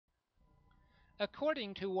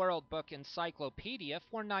According to World Book Encyclopedia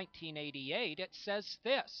for 1988, it says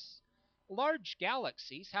this: large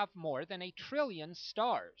galaxies have more than 1,000,000,000,000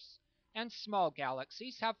 stars, and small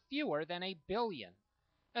galaxies have fewer than 1,000,000,000.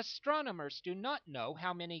 Astronomers do not know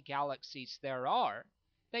how many galaxies there are.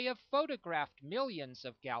 They have photographed millions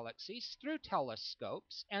of galaxies through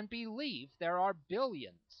telescopes and believe there are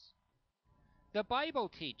billions. The Bible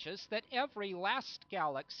teaches that every last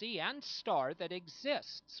galaxy and star that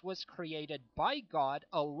exists was created by God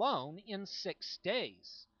alone in 6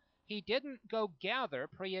 days. He didn't go gather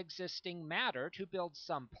pre-existing matter to build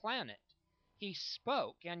some planet. He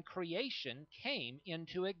spoke and creation came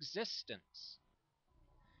into existence.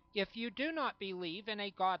 If you do not believe in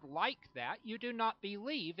a God like that, you do not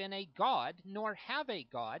believe in a God, nor have a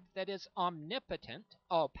God that is omnipotent,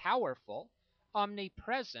 all-powerful,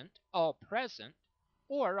 omnipresent, all-present,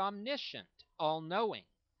 or omniscient, all-knowing,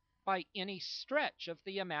 by any stretch of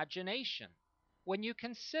the imagination. When you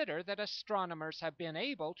consider that astronomers have been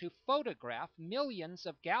able to photograph millions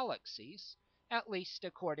of galaxies, at least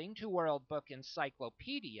according to World Book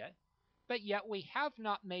Encyclopedia, but yet we have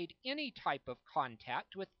not made any type of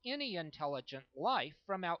contact with any intelligent life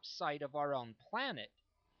from outside of our own planet,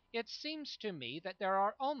 it seems to me that there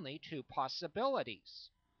are only two possibilities.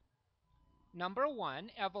 Number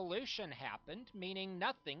one, evolution happened, meaning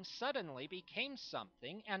nothing suddenly became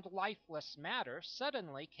something, and lifeless matter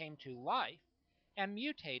suddenly came to life and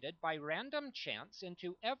mutated by random chance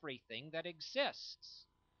into everything that exists.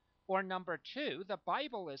 Or number two, the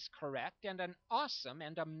Bible is correct and an awesome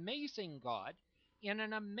and amazing God, in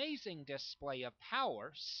an amazing display of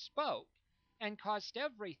power, spoke and caused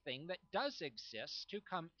everything that does exist to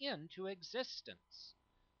come into existence.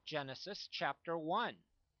 Genesis chapter 1.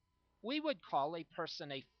 We would call a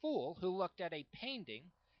person a fool who looked at a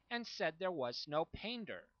painting and said there was no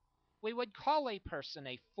painter. We would call a person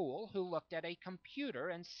a fool who looked at a computer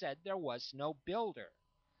and said there was no builder.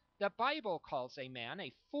 The Bible calls a man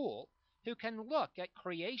a fool who can look at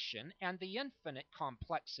creation and the infinite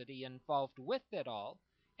complexity involved with it all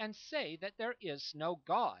and say that there is no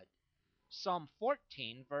God. Psalm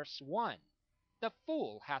 14, verse 1. The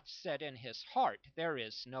fool hath said in his heart, there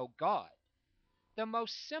is no God. The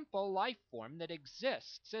most simple life form that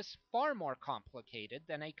exists is far more complicated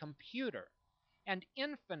than a computer, and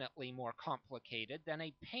infinitely more complicated than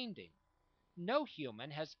a painting. No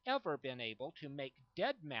human has ever been able to make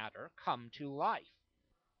dead matter come to life.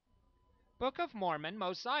 Book of Mormon,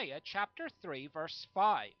 Mosiah, chapter 3, verse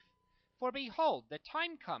 5. For behold, the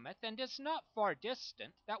time cometh, and is not far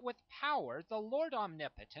distant, that with power the Lord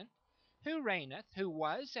omnipotent, who reigneth, who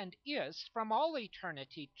was, and is from all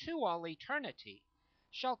eternity to all eternity,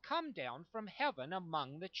 shall come down from heaven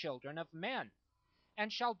among the children of men,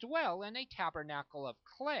 and shall dwell in a tabernacle of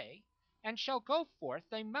clay, and shall go forth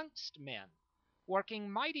amongst men,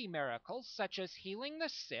 working mighty miracles such as healing the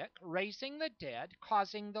sick, raising the dead,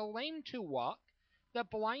 causing the lame to walk, the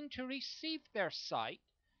blind to receive their sight,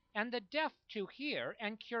 and the deaf to hear,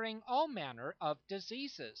 and curing all manner of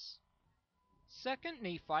diseases. 2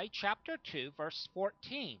 Nephi chapter 2, verse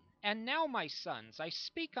 14. And now, my sons, I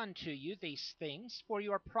speak unto you these things for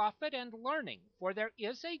your profit and learning, for there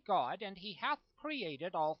is a God, and he hath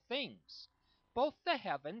created all things, both the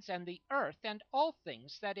heavens and the earth, and all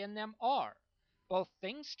things that in them are, both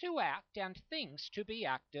things to act and things to be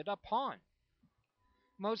acted upon.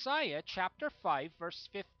 Mosiah chapter 5, verse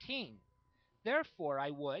 15. Therefore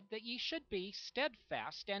I would that ye should be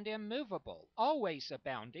steadfast and immovable, always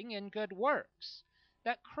abounding in good works,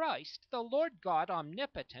 that Christ the Lord God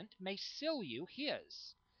omnipotent may seal you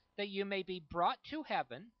his, that you may be brought to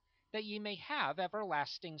heaven, that ye may have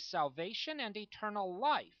everlasting salvation and eternal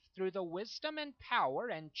life through the wisdom and power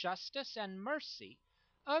and justice and mercy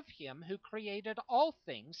of him who created all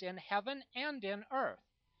things in heaven and in earth,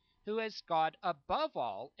 who is God above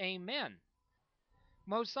all. Amen.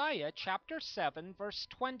 Mosiah chapter 7, verse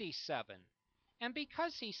 27. And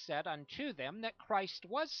because he said unto them that Christ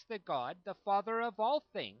was the God, the Father of all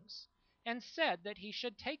things, and said that he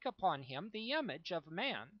should take upon him the image of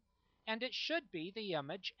man, and it should be the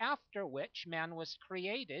image after which man was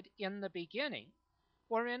created in the beginning,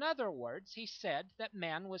 or in other words, he said that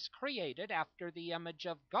man was created after the image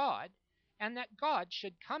of God, and that God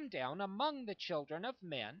should come down among the children of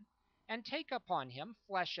men, and take upon him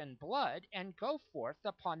flesh and blood, and go forth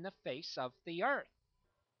upon the face of the earth.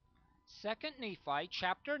 2 Nephi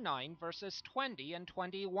chapter 9, verses 20 and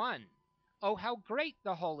 21. O how great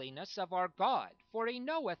the holiness of our God! For he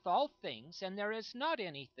knoweth all things, and there is not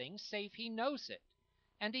anything save he knows it.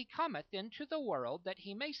 And he cometh into the world that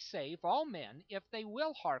he may save all men, if they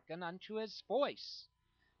will hearken unto his voice.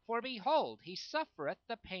 For behold, he suffereth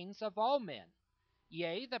the pains of all men,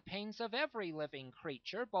 yea, the pains of every living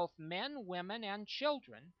creature, both men, women, and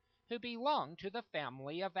children, who belong to the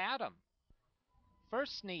family of Adam. 1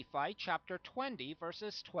 Nephi chapter 20,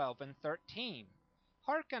 verses 12 and 13.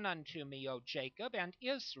 Hearken unto me, O Jacob, and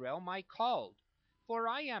Israel my called. For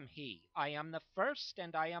I am he, I am the first,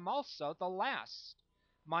 and I am also the last.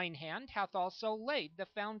 Mine hand hath also laid the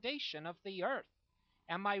foundation of the earth,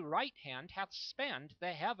 and my right hand hath spanned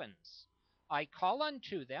the heavens. I call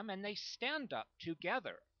unto them, and they stand up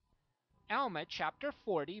together. Alma chapter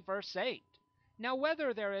 40, verse 8. Now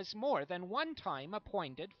whether there is more than one time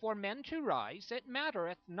appointed for men to rise, it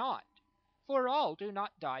mattereth not. For all do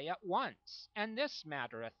not die at once, and this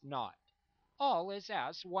mattereth not. All is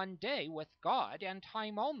as one day with God, and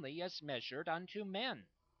time only is measured unto men.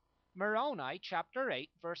 Moroni chapter 8,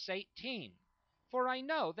 verse 18. For I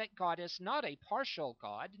know that God is not a partial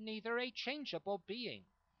God, neither a changeable being,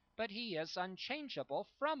 but he is unchangeable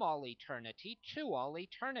from all eternity to all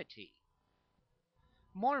eternity.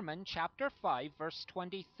 Mormon chapter 5, verse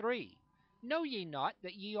 23. Know ye not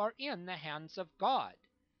that ye are in the hands of God?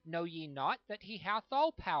 Know ye not that he hath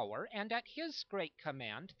all power, and at his great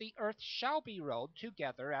command the earth shall be rolled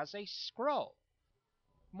together as a scroll?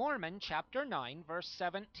 Mormon chapter 9, verse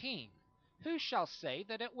 17. Who shall say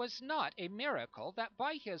that it was not a miracle that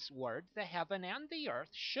by his word the heaven and the earth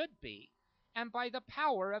should be, and by the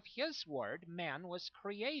power of his word man was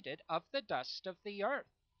created of the dust of the earth?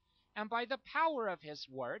 And by the power of his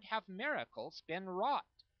word have miracles been wrought.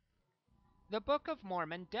 The Book of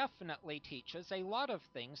Mormon definitely teaches a lot of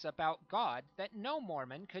things about God that no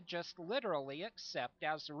Mormon could just literally accept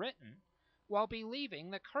as written, while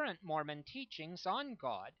believing the current Mormon teachings on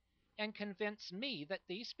God, and convince me that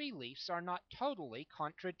these beliefs are not totally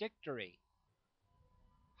contradictory.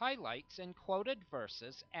 Highlights and quoted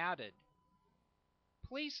verses added.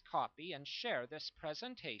 Please copy and share this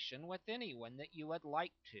presentation with anyone that you would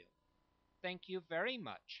like to. Thank you very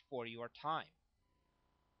much for your time.